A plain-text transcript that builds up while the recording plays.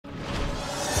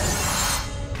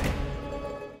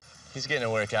He's getting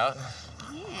a workout.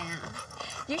 Yeah.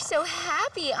 You're so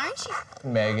happy, aren't you?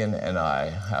 Megan and I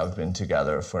have been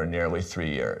together for nearly 3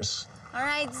 years. All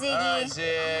right, Ziggy. All right,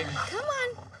 Zig. Come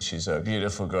on. She's a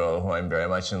beautiful girl who I'm very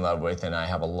much in love with and I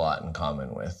have a lot in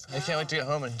common with. I can't wait to get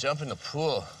home and jump in the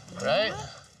pool, right?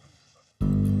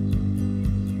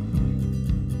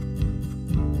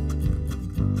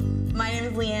 My name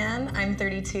is Leigh Ann. I'm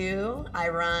 32. I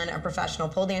run a professional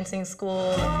pole dancing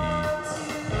school.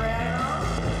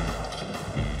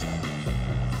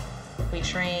 We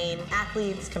train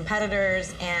athletes,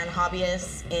 competitors, and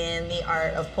hobbyists in the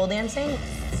art of pole dancing,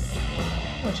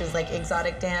 which is like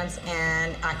exotic dance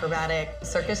and acrobatic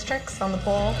circus tricks on the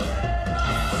pole.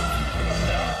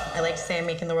 I like to say I'm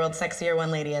making the world sexier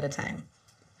one lady at a time.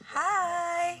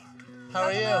 Hi. How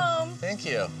are you? Home. Thank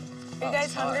you. Are you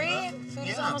guys hungry? Food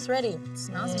is almost ready. It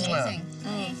smells amazing.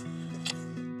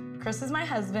 Chris is my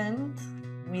husband.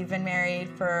 We've been married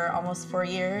for almost 4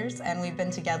 years, and we've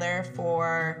been together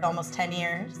for almost 10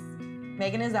 years.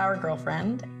 Megan is our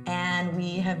girlfriend, and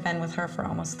we have been with her for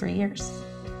almost 3 years.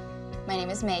 My name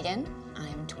is Megan.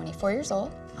 I'm 24 years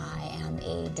old. I am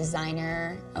a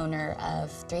designer, owner of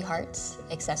Three Hearts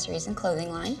accessories and clothing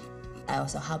line. I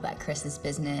also help at Chris's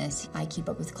business. I keep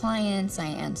up with clients, I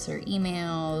answer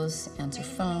emails, answer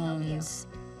phones.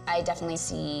 I definitely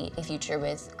see a future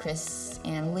with Chris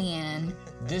and Leigh Ann.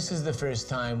 This is the first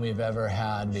time we've ever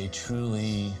had a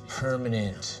truly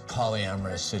permanent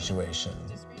polyamorous situation.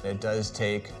 It does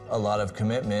take a lot of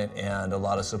commitment and a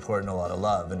lot of support and a lot of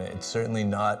love, and it's certainly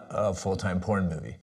not a full-time porn movie.